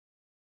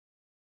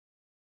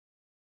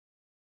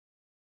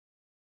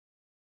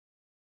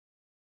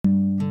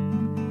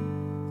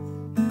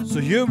So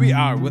here we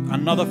are with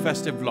another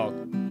festive vlog,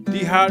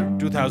 Tihar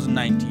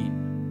 2019.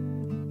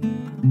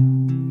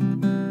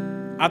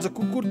 आज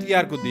कुकुर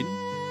तिहारको दिन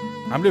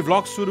हामीले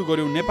भ्लग सुरु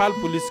गर्यौं नेपाल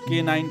पुलिस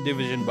K9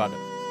 डिभिजनबाट।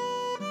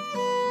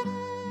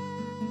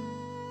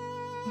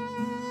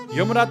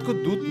 यमराजको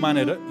दूत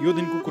मानेर यो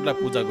दिन कुकुरलाई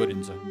पूजा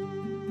गरिन्छ।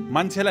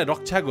 मान्छेलाई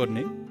रक्षा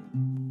गर्ने,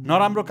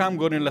 नराम्रो काम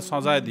गर्नेलाई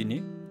सजाय दिने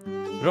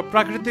र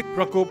प्राकृतिक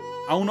प्रकोप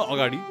आउन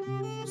अगाडि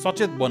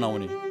सचेत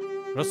बनाउने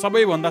र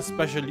सबैभन्दा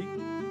स्पेशली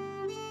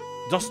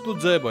जस्तो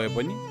जय भए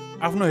पनि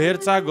आफ्नो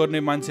हेरचाह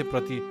गर्ने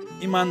मान्छेप्रति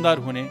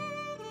इमानदार हुने,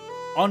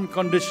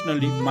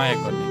 अनकन्डिसनली माया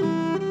गर्ने।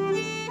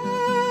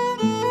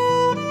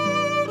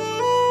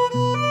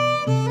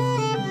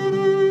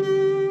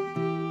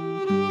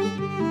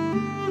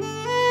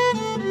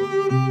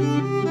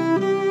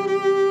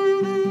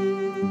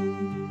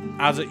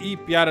 आज यी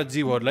प्यारा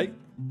जीवहरूलाई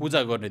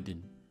पूजा गर्ने दिन।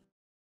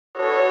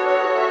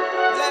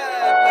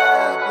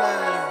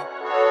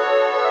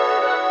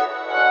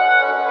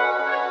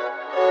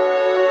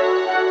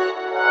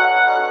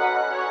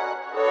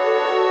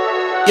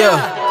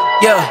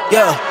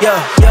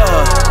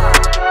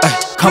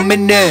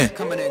 Coming in,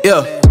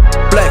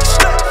 flex,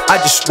 I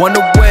just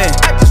wanna win,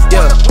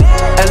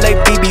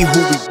 LABB who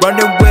we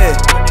running with,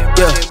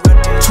 2,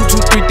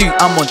 2, 3, 3,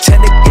 I'm on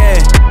 10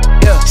 again,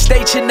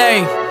 state your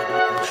name,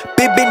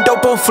 been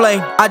dope on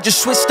flame, I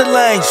just switched the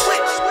lanes,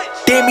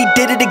 damn he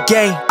did it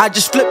again, I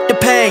just flipped the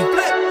pain,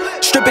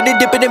 stripping and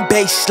dipping in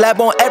bass,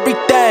 slab on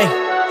everything.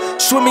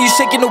 Swimming, you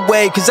sinking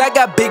away, cause I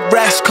got big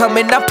racks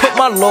coming. I put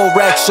my low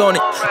racks on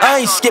it. I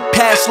ain't skip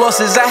past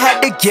losses, I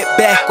had to get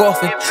back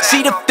off it.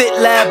 See the fit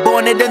lab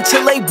on it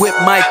until they whip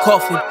my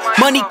coffin.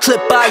 Money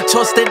clip, I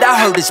tossed it, I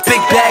heard it's big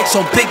bags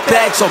on big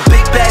bags on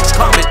big bags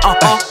coming.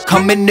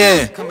 Coming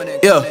in,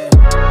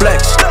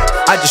 flex,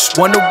 I just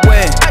wanna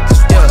win,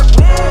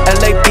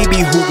 LABB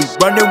who we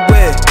running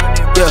with,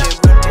 2,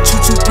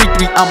 2, 3,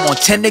 3, I'm on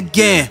 10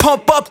 again.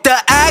 Pump up the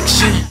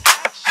action,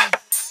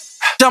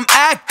 I'm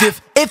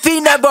active. If he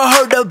never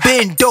heard of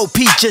been dope,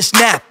 he just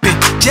napping.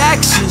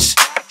 Jackson's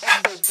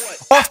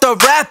off the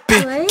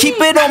rapping. Keep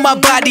it on my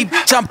body,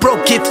 bitch, I'm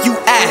broke if you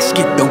ask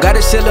it. Don't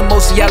gotta sell it,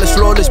 most of y'all is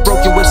flawless.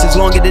 Broken whips as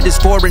long as it is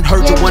foreign.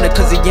 Heard you want it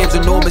cause the yam's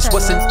enormous.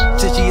 What's in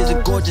since she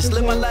isn't gorgeous.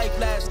 Live my life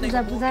last night.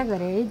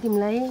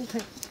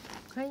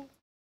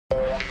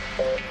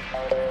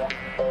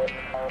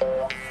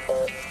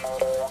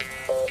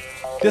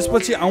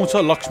 त्यसपछि आउँछ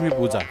लक्ष्मी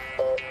पूजा,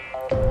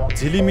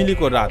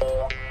 झिलिमिलीको रात।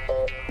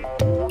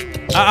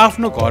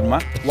 आफ्नो घरमा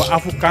वा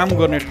आफू काम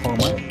गर्ने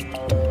ठाउँमा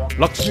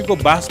लक्ष्मीको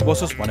बास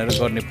बसोस् भनेर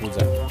गर्ने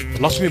पूजा।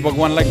 लक्ष्मी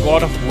भगवानलाई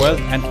God of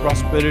wealth and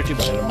prosperity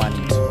भनेर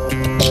मानिन्छ।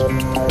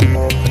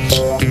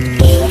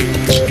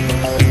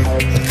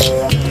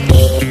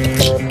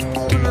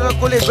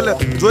 कोले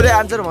जोरे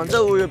आन्सर भन्छ उ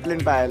यो प्लेन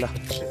पाए ल।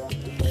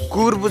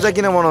 कुकुर पूजा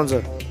किन मनाउँछ?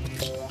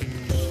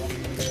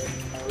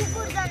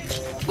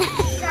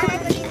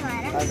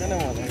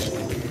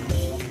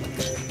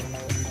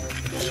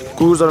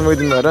 कुकुर जन्मेको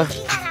दिन भएर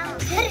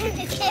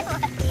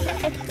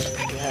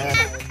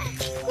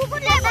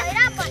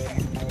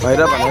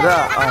भैरव भनेर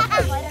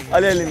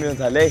अलिअलि मिल्न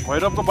थाले।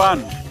 भैरवको बान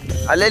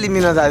अलिअलि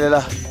मिल्न थाले ल।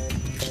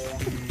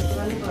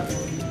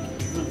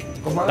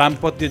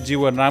 दाम्पत्य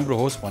जीवन राम्रो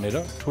होस् भनेर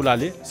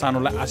ठुलाले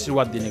सानोलाई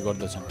आशीर्वाद दिने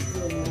गर्दछन्।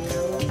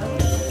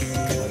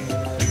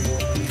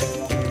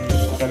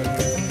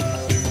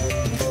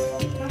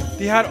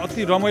 तिहार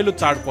अति रमाइलो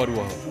चाडपर्व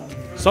हो।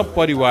 सब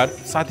परिवार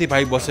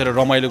साथीभाइ बसेर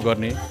रमाइलो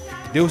गर्ने,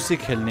 देउसी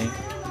खेल्ने,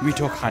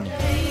 मिठो खाने।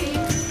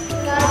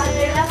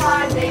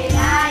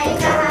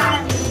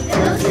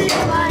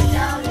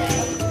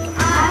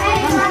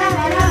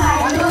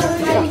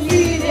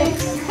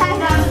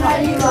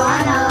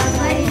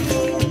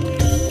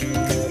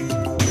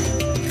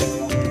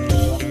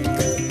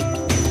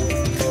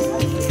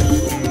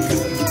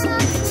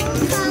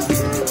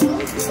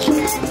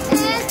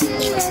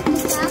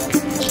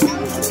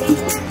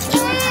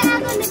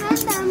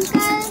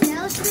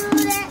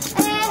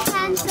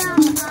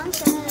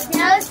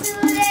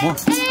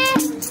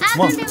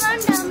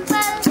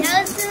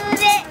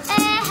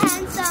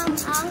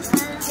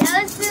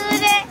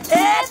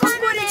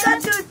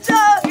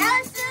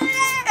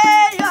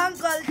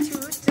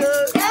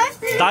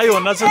 दाई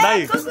होना छ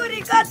दाई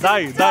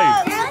दाई दाई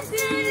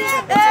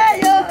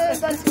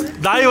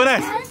दाई हो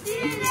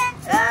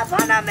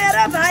भना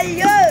मेरा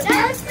भाइ हो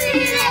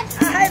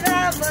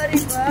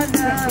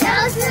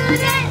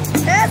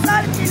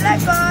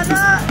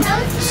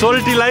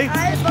सोल्टीलाई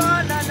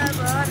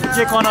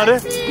के कन अरे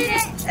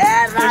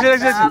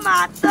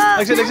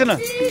एकछिन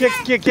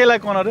केलाई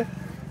कन अरे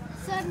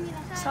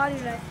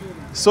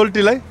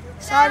सोल्टीलाई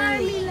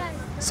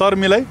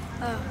शर्मीलाई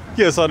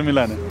के हो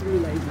शर्मिला ने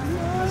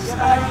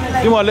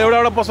तिमीहरूले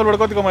एउटा पसलबाट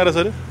कति कमाएर छ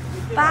अरे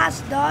 5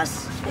 10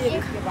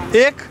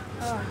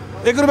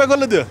 1 रुपैयाँ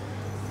कसले दियो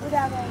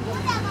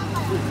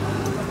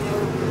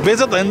बेच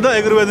त हैन त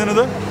 1 रुपैयाँ दिनु त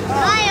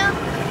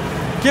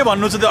के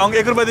भन्नु छ त्यो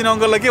 1 रुपैयाँ दिने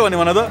अंकललाई के भन्ने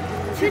भन त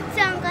छुट्छ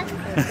अंकल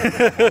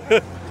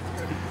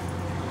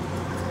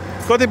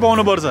कति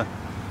पाउनु पर्छ 1100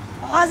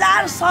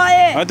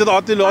 त्यो त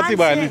अति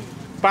भयो नि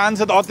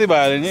 500 त अति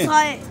भयो अरे नि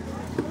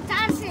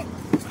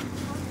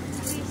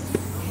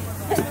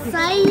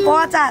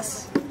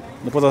 50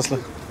 50 ल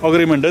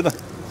अग्रिमेन्ट है त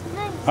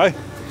है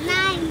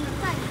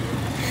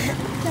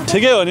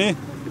ठिकै हो नि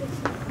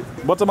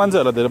बच्चा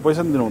मान्छेहरूलाई धेरै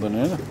पैसा पनि दिनु हुँदैन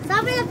होइन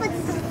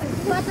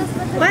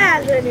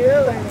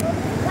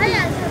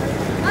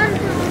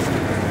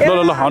ल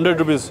ल 100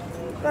 रुपिस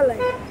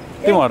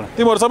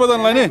तिमीहरू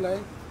सबैजनालाई नि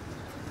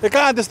ए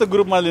कहाँ त्यस्तो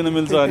ग्रुपमा लिन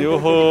मिल्छ अनि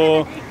ओहो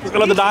त्यसको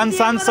लागि त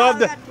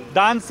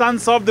डान्स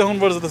सान्स सब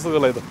देखाउनुपर्छ त्यसको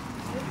लागि त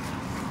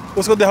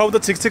उसको देखाउ त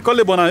छिक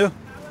कसले बनायो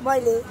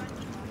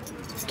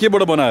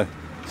केबाट बनायो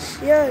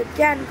यो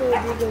क्यानको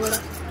भिडियोबाट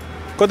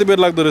कति बेर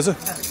लाग्दो रहेछ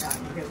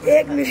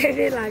 1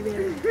 मिनेटै लाग्यो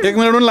 1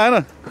 मिनेट पनि लागेन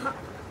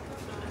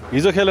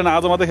हिजो खेलेन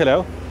आज मात्रै खेले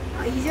हो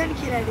हिजो नि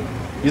खेलाडी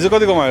हिजो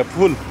कति कमायो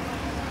फुल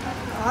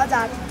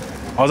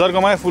 1000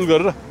 कमायो फुल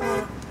गरेर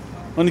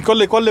अनि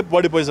कसले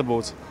बढी पैसा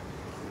पाउँछ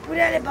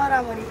पुराले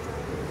बराबरी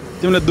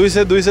तिमीले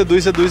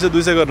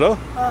 200 गरेर हो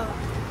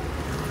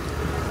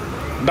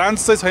डान्स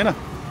चाहिँ छैन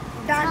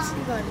डान्स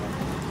गर्ने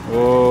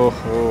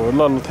ओहो ल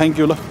थ्याङ्क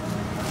यू ल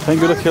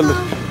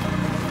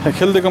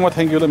खेल्दैकोमा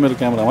थ्याङ्क यू ल मेरो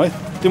क्यामेरामा है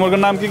तिमीहरूको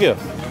नाम के हो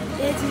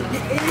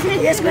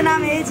यसको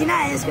नाम एजिना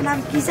यसको नाम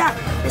किसा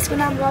यसको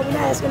नाम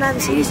रबिना यसको नाम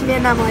शिरिष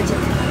मेरो नाम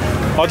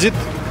अजित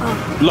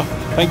ल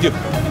थ्याङ्क यू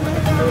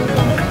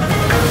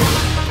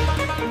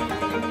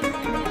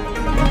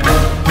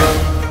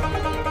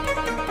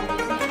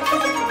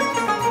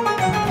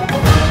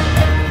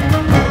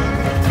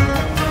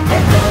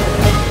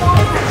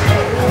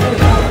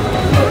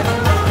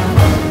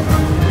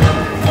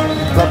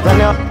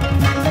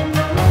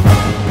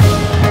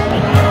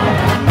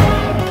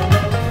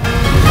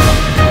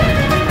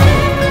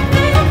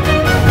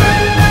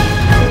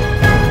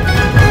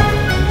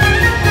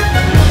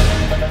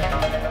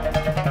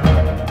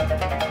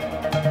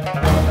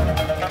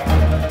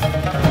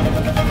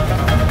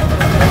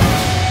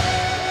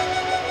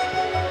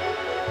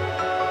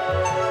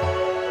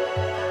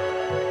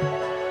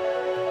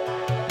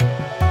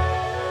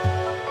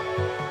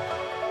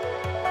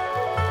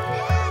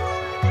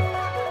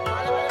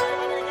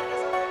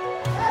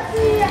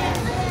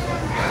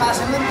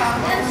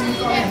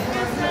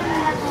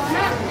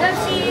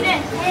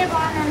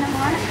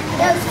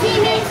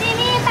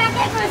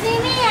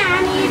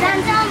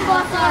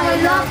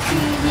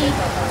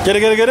के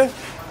अरे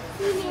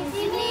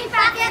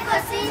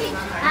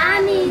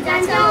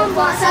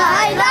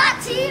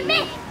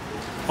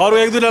अरू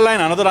एक दुईवटा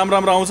लाइन हान त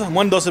राम्रो आउँछ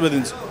म नि 10 रुपियाँ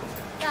दिन्छु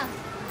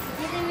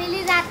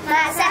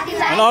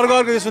अनि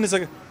अर्को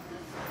सुनिसक्यो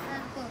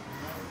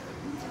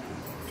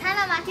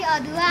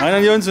होइन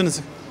यो पनि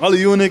सुनिसक्यो अलि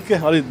युनिक के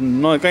अलि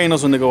कहीँ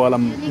नसुनेको वाला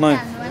नयाँ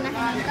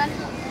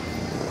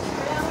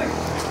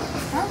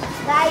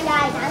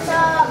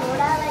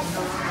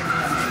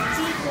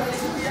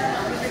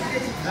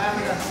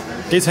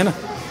केही छैन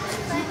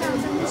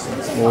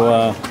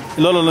वा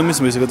ल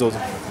मिस भइसक्यो चौध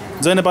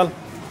जय नेपाल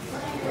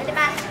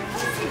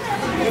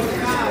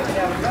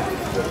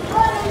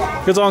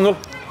के छ अङ्कल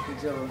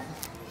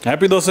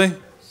ह्याप्पी दसैँ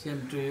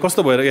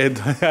कस्तो भएर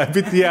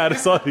happy Tihar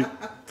sorry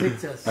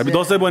happy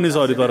Dashain पनि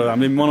सरी तर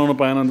हामीले मनाउनु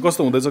पाएन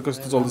कस्तो हुँदैछ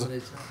कस्तो चल्दैछ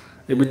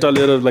यो बिट्टा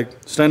लिएर लाइक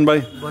स्ट्यान्ड बाई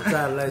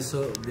बच्चाहरूलाई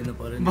यसो दिनु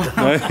पर्यो नि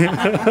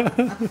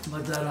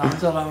बच्चाहरूलाई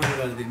आउँछ राम्रो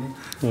गरिदिने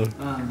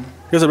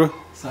के छ ब्रो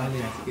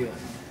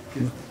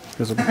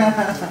के छ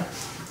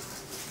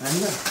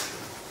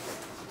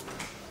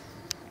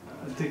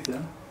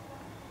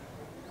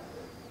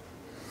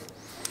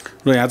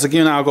र यहाँ चाहिँ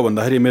किन आएको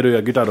भन्दाखेरि मेरो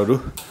यो गिटारहरू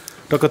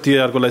टक्क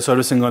तिहारको लागि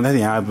सर्भिसिङ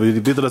गर्दाखेरि यहाँ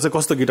भित्र चाहिँ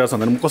कस्तो गिटार छ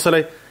भने म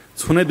कसैलाई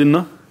छुनै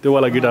दिन्न त्यो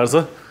वाला गिटार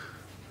छ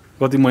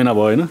कति महिना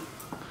भयो होइन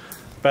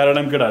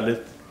प्याराडाइम केटाहरूले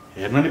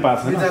हेर्न नि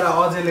पाएको छैन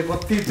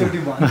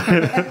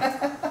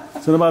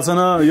सुन्नु भएको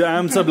छैन यो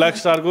एम छ ब्ल्याक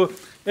स्टारको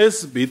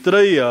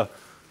यसभित्रै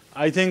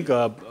आई थिङ्क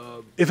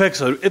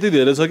इफेक्ट्सहरू यति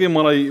धेरै छ कि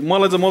मलाई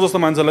चाहिँ म जस्तो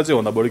मान्छेलाई चाहिँ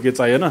भन्दा बढी के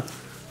चाहिएन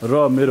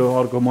र मेरो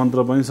अर्को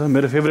मन्त्र पनि छ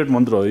मेरो फेभरेट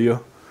मन्त्र हो यो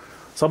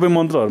सबै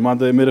मन्त्रहरूमा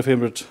त मेरो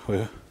फेभरेट हो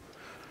यो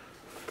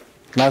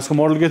लास्टको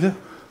मोडल के थियो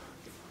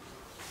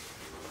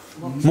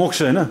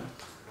मोक्ष होइन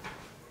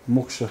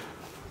मोक्ष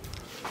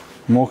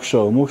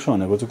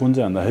भनेको चाहिँ कुन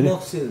चाहिँ भन्दाखेरि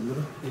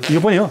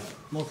यो पनि हो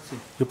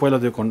यो पहिला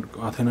त्यो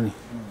आएको थिएन नि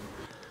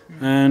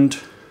एन्ड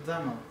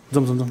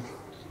जाउँ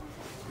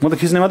म त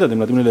खिच्ने मात्रै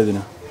हो तिमीलाई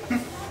ल्याइदिन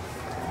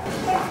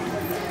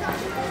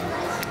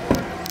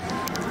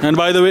and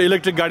by the way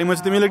electric गाडीमा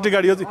चाहिँ तिमी इलेक्ट्रिक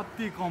गाडी हो है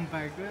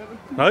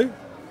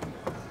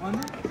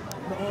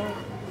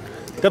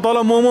त्यहाँ तल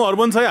मोमोहरू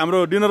पनि छ है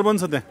हाम्रो डिनर पनि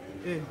छ त्यहाँ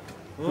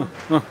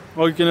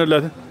अघि किनेर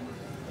ल्याएको थियो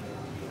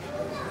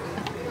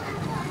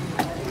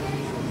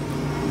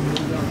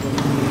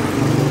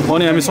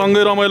अनि हामी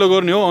सँगै रमाइलो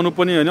गर्ने हो अनुप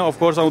पनि होइन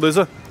अफकोर्स आउँदैछ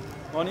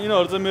अनि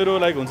यिनीहरू चाहिँ मेरो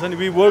लाइक हुन्छ नि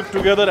वी वर्क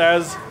टुगेदर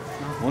एज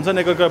हुन्छ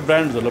नि एकअर्का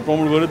ब्रान्ड्सहरूलाई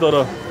प्रमोट गरेँ तर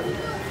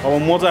अब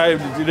म चाहिँ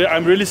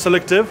आइएम रियली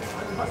सेलेक्टिभ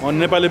अनि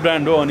नेपाली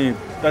ब्रान्ड हो अनि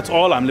द्याट्स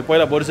अल हामीले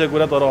पहिला बढिसकेको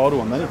कुरा तर अरू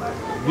भन्दा नि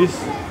दिस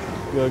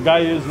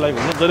गाई इज लाइक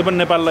हुन्छ जहिले पनि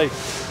नेपाललाई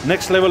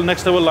नेक्स्ट लेभल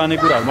लाने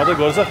कुराहरू मात्रै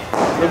गर्छ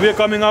we are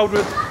coming out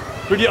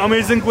with pretty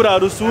amazing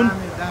कुराहरू सुन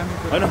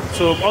हैन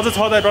सो अझ छ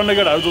त टन्ने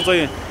केटाहरू जो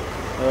चाहिँ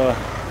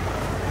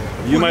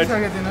you might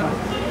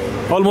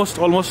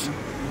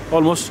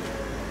almost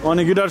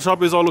अनि guitar shop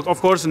is all of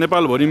course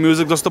Nepal भरि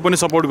म्युजिक जस्तो पनि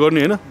सपोर्ट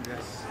गर्ने हैन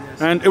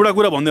एन्ड एउटा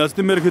कुरा भन्दै आज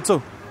तिमी मेरो खिच्छौ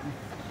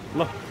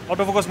ल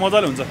अटो फोकस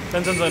मजाले हुन्छ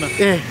टेन्सन छैन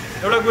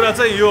एउटा कुरा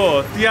चाहिँ यो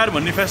तिहार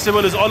भन्ने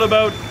फेस्टिभल इज अल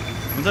अबाउट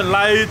हुन्छ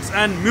लाइट्स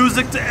एन्ड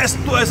म्युजिक चाहिँ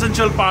यस्तो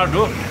एसेन्शियल पार्ट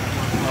हो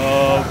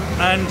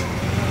एन्ड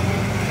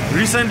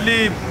रिसेन्टली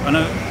हैन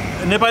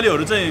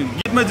नेपालीहरू चाहिँ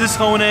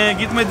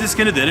गीतमै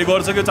जिस्किने धेरै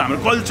गर्छ कि हाम्रो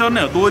कल्चर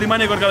नै हो दोहोरीमा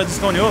नै एकअर्कालाई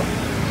जिस्काउने हो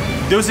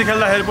देउसी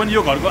खेल्दाखेरि पनि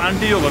यो घरको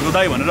आन्टी यो घरको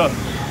दाइ भनेर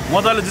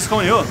मजाले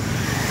जिस्काउने हो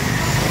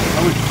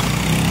अब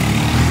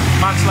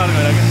मार्क्स लाएर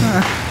गएर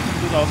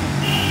क्या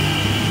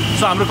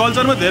सो हाम्रो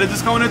कल्चरमा धेरै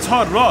जिस्काउने छ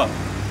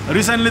र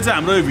रिसेन्टली चाहिँ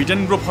हाम्रो यो भिजन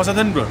ग्रुप फसेको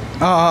थियो नि ब्रो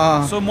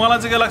सो मलाई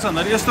चाहिँ के लाग्छ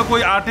भन्दाखेरि यस्तो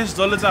कोही आर्टिस्ट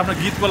जसले चाहिँ आफ्नो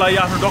गीतको लागि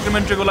आफ्नो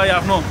डकुमेन्ट्रीको लागि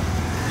आफ्नो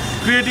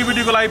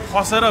क्रिएटिभिटीको लागि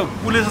फसेर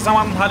पुलिस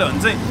समात्न थाल्यो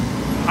भने चाहिँ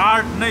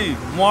आर्ट नै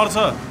मर्छ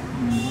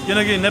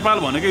किनकि नेपाल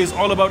भनेको इज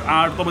अल अबाउट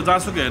आर्ट तपाईँ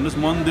जहाँसुकै हेर्नुहोस्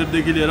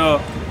मन्दिरदेखि लिएर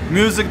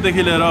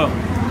म्युजिकदेखि लिएर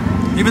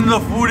even the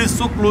food is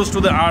so close to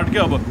the art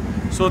क्या अब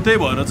सो त्यही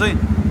भएर चाहिँ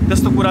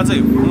त्यस्तो कुरा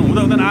चाहिँ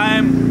हुँदा हुँदैन I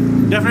am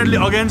definitely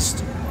against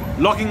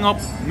locking up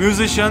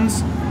musicians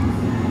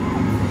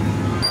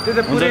त्यो त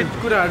पुरै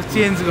कुराहरू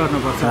चेन्ज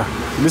गर्नुपर्छ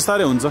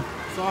बिस्तारै हुन्छ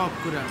सब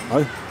कुरा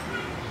है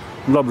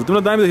ल ब्रो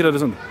तिमीलाई दामी देखिरहेको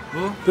रहेछ नि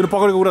हो तेरो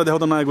पकडेको कुरा देखाउ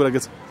त नयाँ कुरा के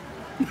छ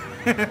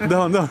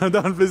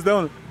देखाउनु प्लिज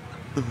देखाउनु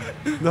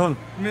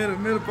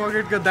मेरो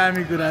पकेटको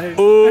दामी कुरा है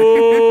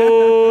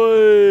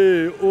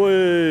ओए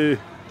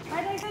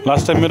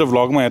लास्ट टाइम मेरो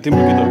भ्लगमा यहाँ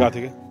तिम्रो गीतहरू गएको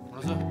थियो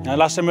क्या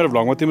लास्ट टाइम मेरो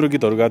भ्लगमा तिम्रो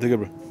गीतहरू गएको थियो क्या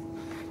ब्रो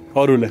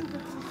अरूले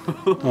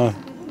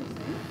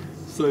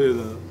सही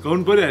हो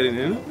काउन्ट परिहाल्यो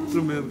नि होइन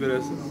यत्रो मेहनत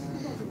गरेको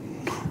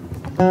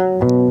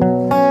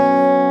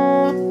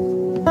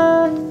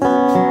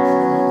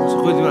छु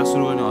कति बेला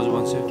सुरु गर्ने हजुर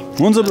भन्छ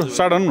हुन्छ ब्रो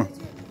स्टार्ट गर्नु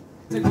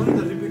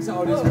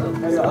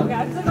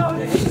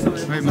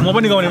म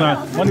पनि गाउने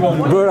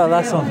Bro,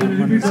 last song.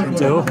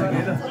 Joe.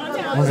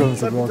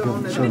 हुन्छ bro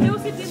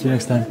see you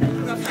next time.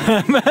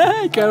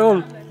 Carol.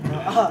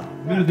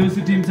 मेरो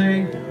देउसी टिम चाहिँ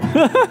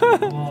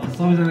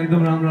सबैजना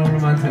एकदम राम्रो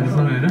मान्छेहरू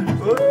छन् होइन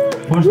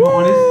फर्स्टमा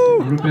मनिष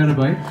हाम्रो प्यारो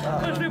भाइ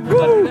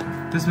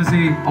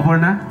त्यसपछि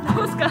अपर्णा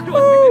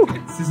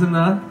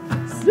सिसन्दा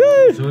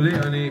झोले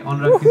अनि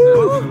अनुराग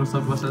किशोर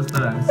सब बस्छ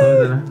तर हामी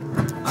सबैजना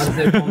आज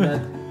चाहिँ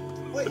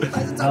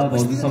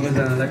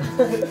सबैजनालाई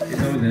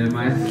एकदमै धेरै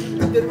माया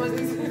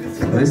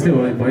यस्तै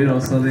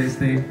भइरहोस् सधैँ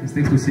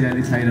यस्तै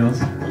खुसियाली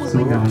छाइरहोस्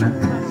शुभकामना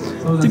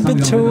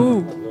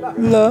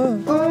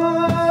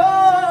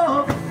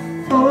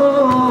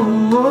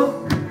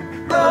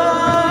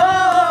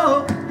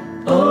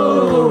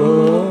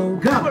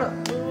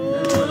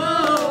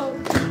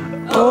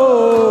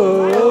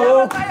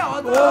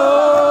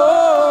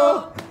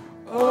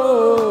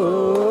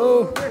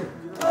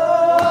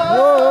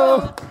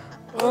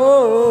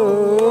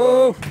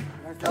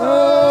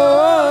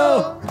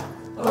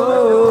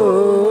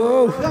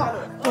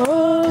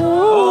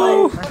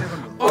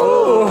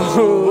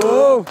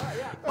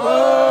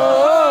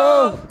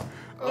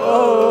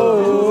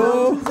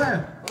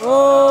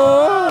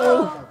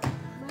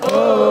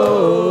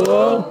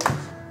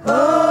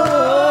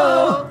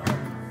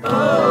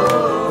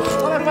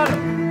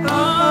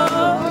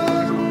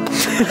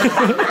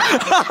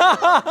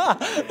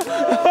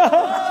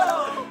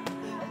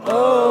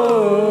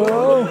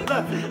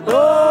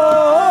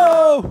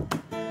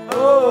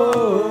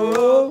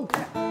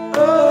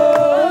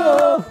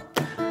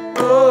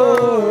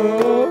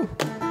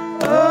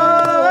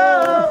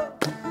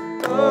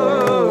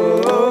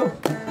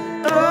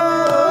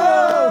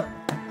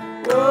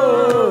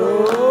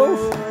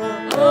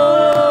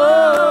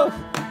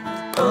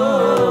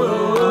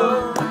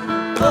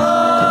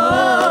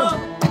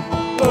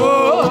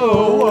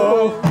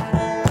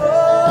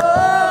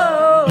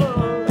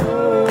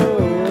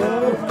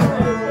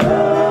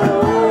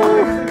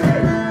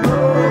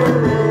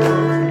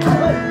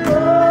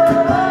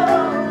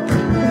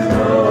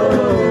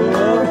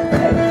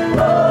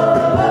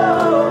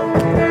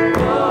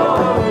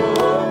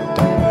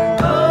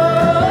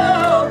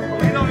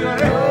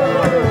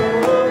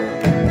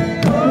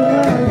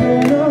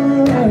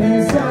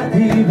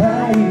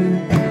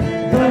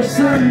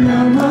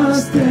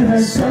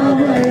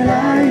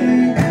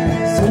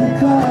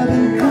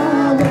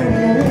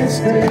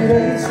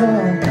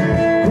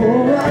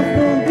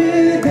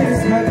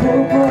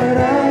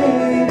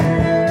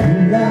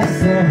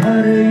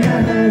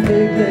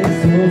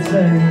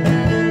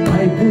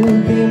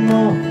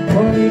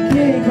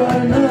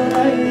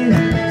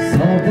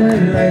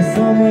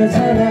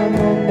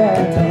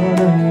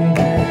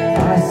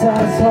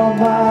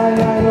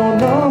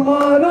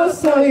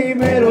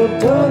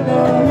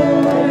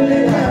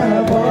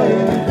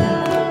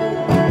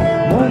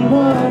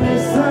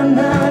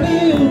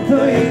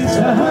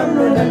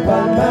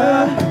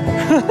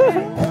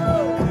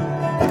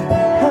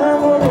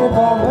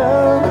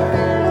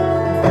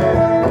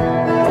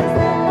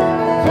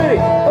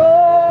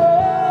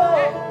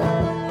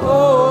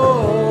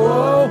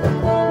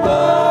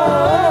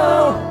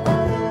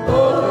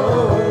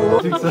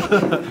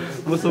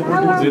म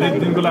सपोर्ट धेरै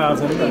दिनको लागि आएको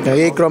छ नि त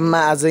यही क्रममा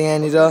आज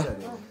यहाँनिर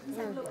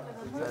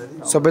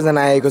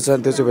सबैजना आएको छ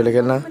त्यो चाहिँ भोलि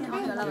खेल्न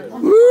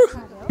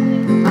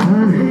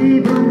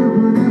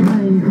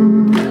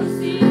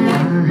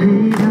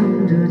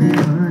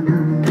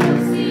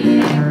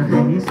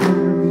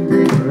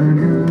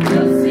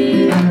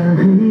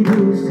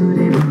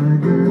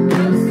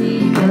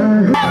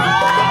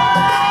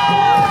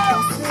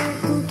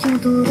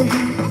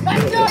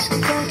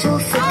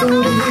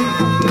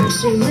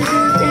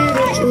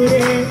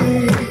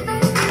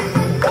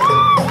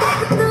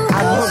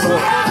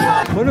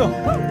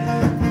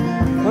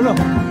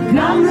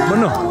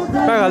भन्नु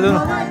कहाँ हाल्नु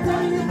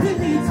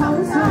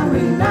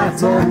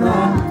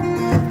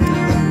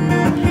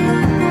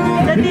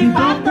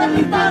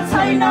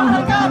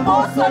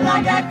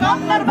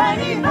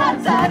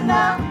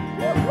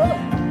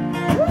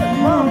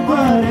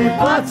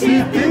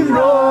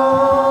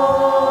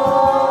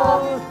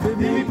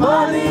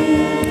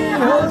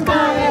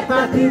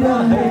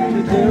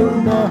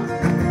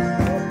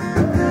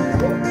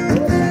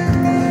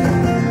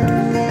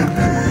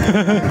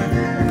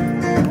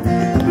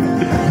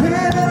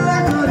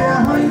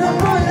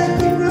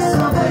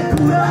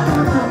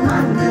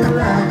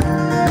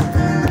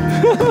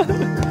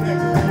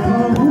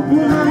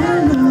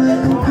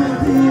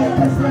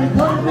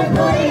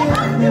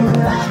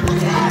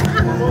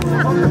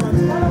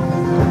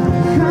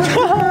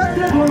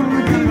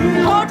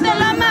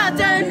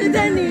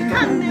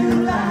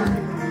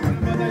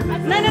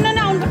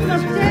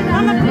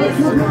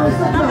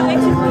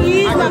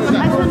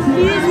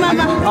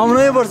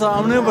आउनै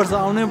पर्छ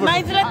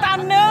मान्छेले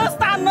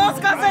तान्नुहोस्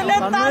कसैले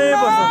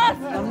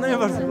तान्नै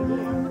पर्छ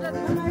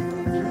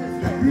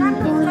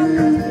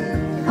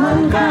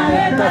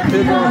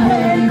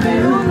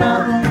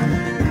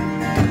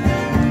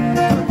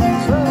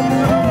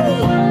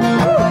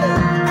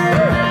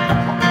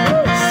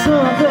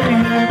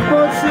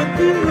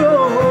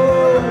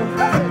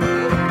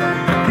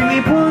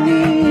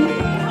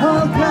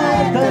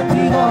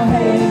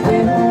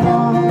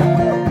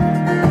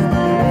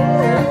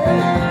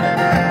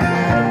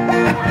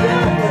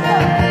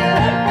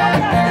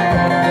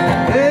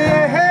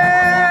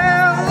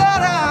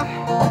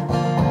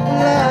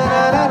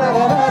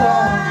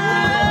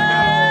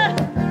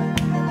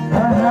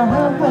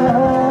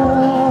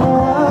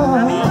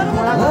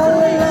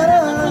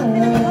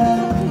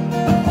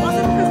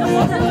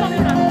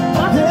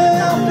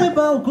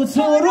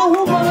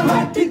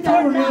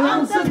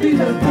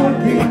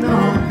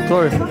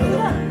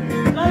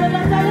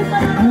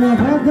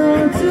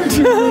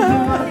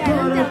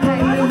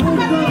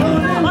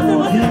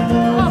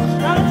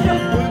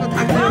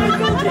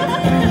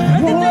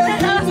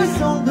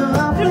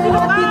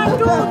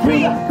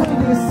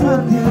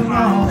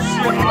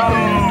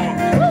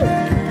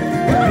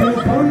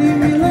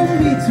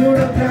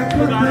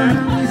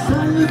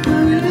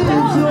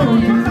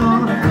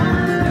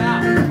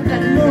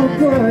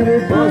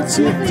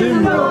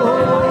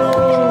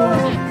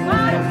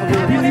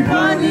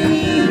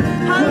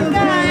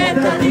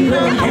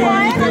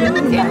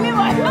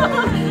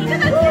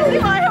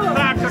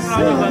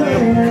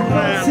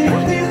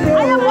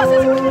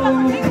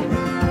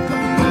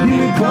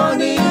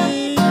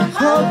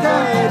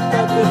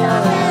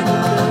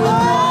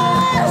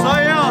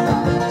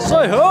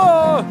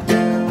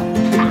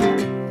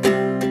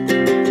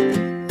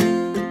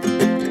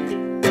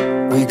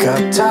We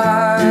got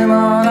time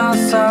on our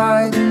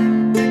side.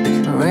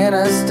 When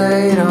I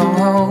stayed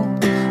home,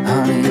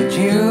 I need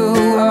you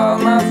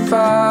on my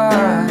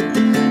fire.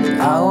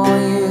 I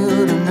want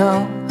you to know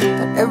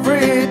that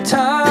every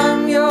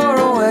time you're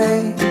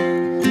away,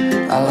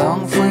 I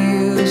long for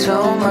you so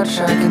much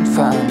I can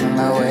find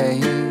my way.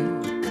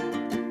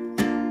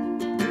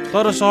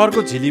 तर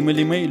शहरको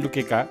झिलिमिलीमै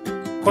लुकेका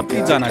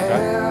कतिजनाका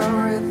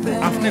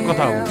आफ्नै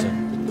कथा हुन्छ,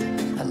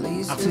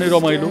 आफ्नै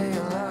रमाइलो,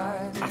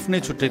 आफ्नै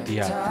छुट्टै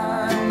Tihar.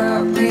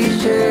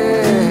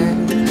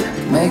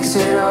 Makes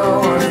it all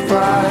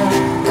worthwhile.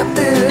 Got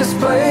this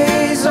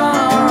place on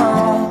our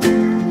own.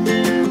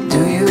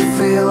 Do you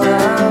feel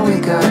that we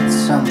got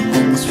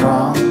something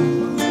strong?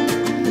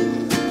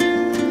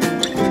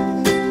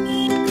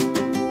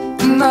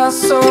 And I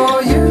saw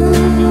you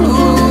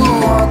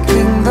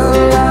walking the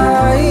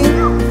line,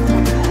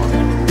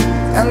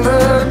 and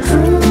the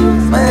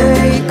truth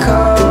may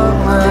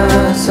come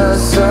as a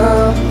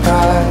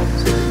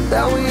surprise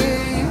that we.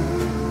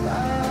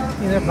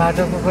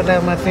 बाटो कुकुरलाई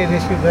मात्रै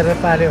rescue गरेर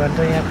पाल्यो भने त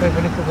यहाँ कोही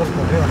पनि कुकुर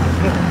खोक्यो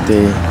भन्थ्यो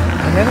त्यही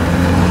होइन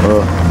हो।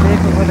 त्यही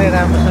कुकुरले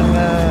राम्रोसँग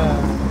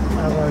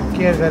अब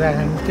केयर गरेर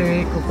भने त्यही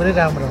कुकुरै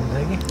राम्रो हुन्छ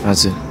कि।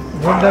 हजुर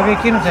बुलडगै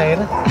किन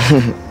छैन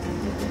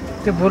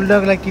त्यो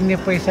बुलडगलाई किन्ने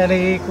पैसाले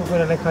यही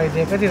कुकुरलाई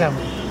खुवाइदिए कति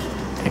राम्रो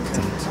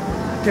एकदम।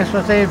 त्यसमा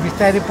चाहिँ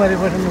बिस्तारै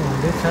परिवर्तन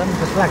हुँदैछ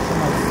जस्तो लाग्छ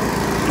मलाई।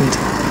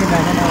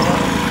 किनभने अब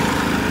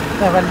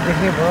तपाईँले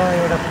देख्ने भयो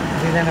एउटा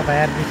दुईजना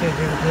भाइहरू विशेष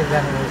के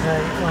जानुभएछ,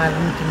 उहाँहरू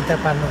पनि चिन्ता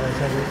पार्नु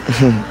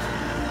भइसक्यो।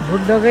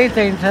 बुलडगै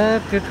चाहिन्छ,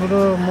 त्यो ठुलो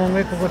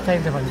महँगै कुकुर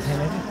चाहिन्छ भन्ने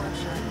छैन कि।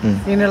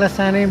 यिनीहरूलाई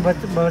सानै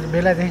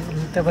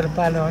बेलादेखि तपाईँले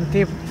पाल्यो भने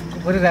त्यही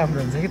कुकुरै राम्रो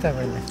हुन्छ कि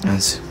तपाईँलाई।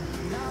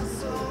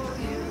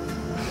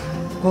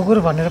 कुकुर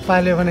भनेर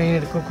पाल्यो भने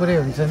यिनीहरू कुकुरै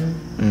हुन्छन्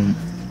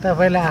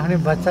तपाईँले आफ्नै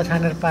बच्चा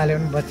ठानेर पाल्यो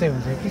भने बच्चै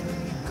हुन्छ कि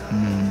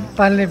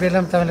पाल्ने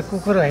बेलामा तपाईँले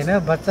कुकुर होइन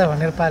बच्चा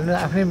भनेर पाल्नु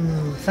आफ्नै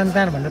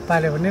सन्तान भनेर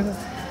पाल्यो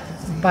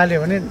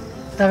भने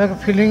तपाईँको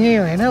फिलिङै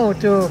होइन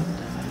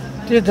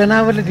त्यो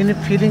जनावरले दिने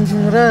फिलिङ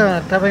र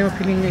तपाईँको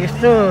फिलिङ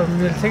यस्तो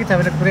मिल्छ कि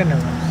तपाईँले कुरै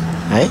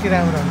नगर्नुहोस् यति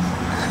राम्रो हुन्छ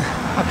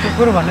अब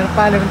कुकुर भनेर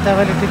पाल्यो भने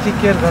तपाईँले त्यति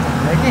केयर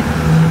गर्नुहुन्छ कि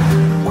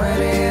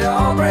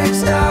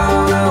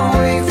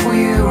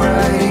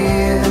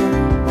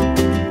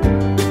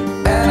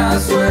I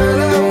swear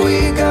that we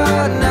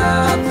got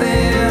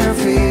nothing to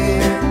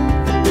fear.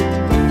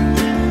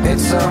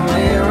 It's a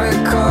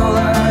miracle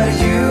that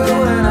you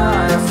and I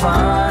are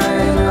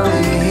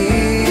finally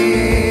here.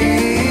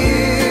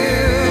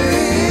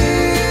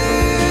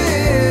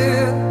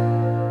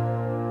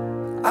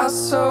 I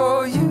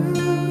saw you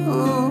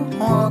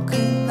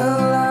walking the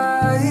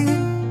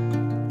line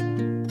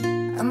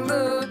and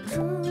the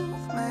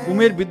truth made.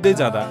 उमेर बित्दै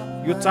जाँदा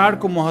यो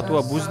चाडको महत्त्व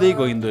बुझ्दै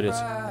गइन्दो रहेछ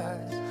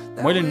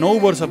मैले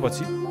 9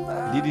 वर्षपछि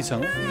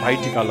दिदीसँग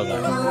भाइटिका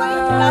लगाएँ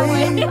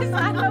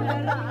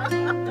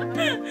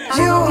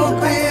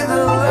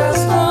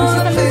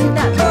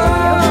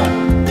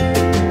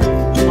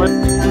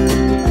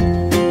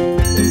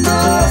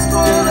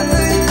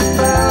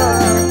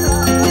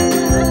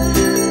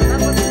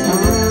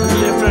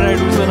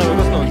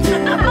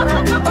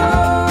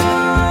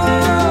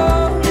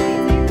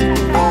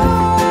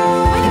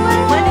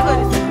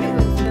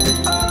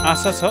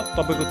आशा छ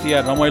तपाईको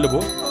तिहार रमाइलो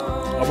भयो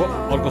अब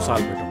अर्को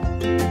साल भेटौँ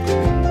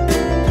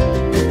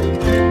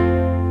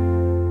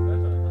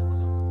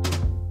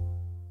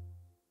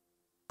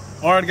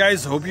Alright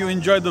guys, hope you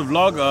enjoyed the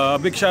vlog.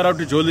 Big shout out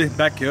to Jholey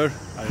back here.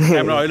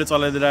 Camera oil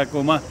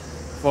chalaidiraeko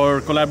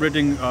for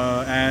collaborating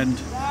and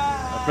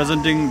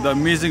presenting the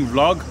amazing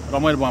vlog.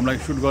 Ramail bham like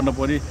shoot garna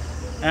pari.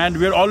 And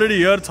we are already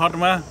here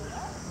Chhatma,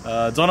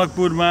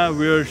 Janakpur ma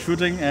we are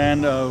shooting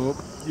and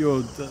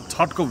yo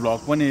Chhatko vlog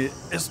pani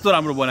yesto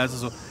ramro banaecha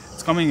so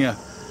it's coming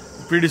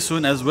pretty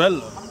soon as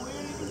well.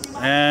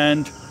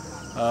 And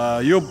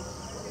yo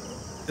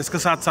यसको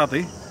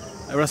साथसाथै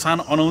एउटा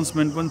सानो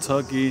announcement पनि छ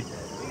कि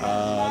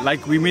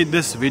like we made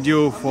this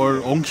video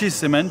for Hongshi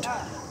Cement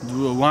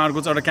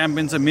उहाँहरुको चाहिँ एउटा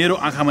campaign छ मेरो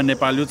आँखामा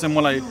नेपाल यो चाहिँ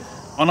मलाई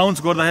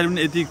अनाउन्स गर्दाखेरि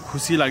पनि यति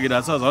खुसी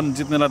लागिरहेछ झन्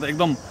जित्नेलाई त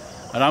एकदम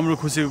राम्रो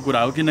खुसीको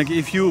कुरा हो किनकि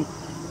if you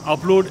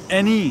upload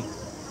any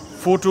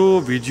photo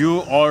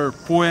video or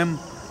poem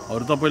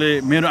हरु तपाईले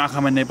मेरो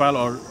आँखामा Nepal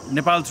or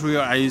Nepal through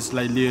your eyes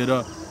लाई लिएर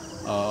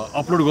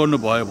अपलोड गर्नु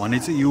भयो भने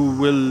चाहिँ you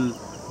will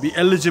be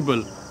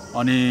eligible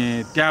अनि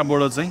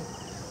त्यहाँबाट चाहिँ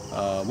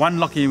one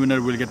lucky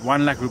winner will get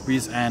 1 lakh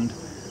rupees and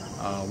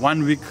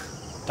 1 week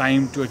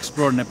time to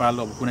explore Nepal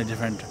of कुनै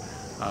different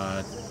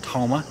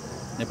ठाउँमा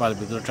नेपाल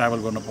भित्र ट्राभल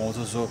गर्न पाउँछ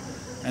सो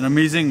an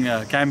amazing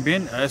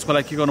campaign यसको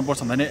लागि के गर्नु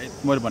पर्छ भन्दा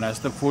मैले भने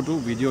जस्तो फोटो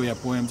भिडियो या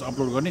पोएम्स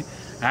अपलोड गर्ने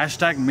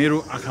 #मेरो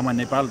आँखामा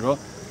नेपाल र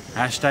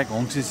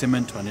 #Hongshi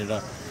Cement भनेर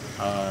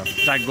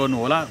ट्याग गर्नु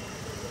होला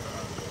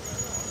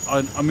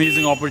an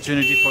amazing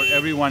opportunity for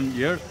everyone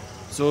here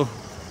so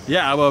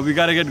yeah we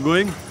gotta get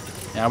going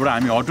यहाँबाट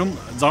हामी हटौं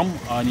जाम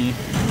अनि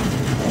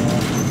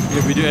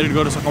यो भिडियो एडिट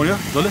गर्न सकाउँयो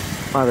जले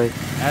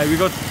we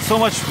got so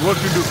much work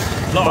to do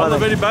all the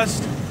very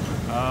best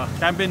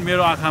campaign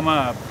मेरो आँखामा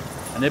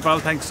Nepal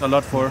thanks a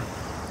lot for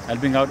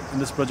helping out in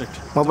this project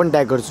म पनि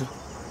ट्याग गर्छु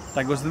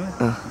ट्याग गर्छु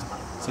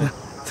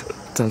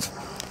तिमी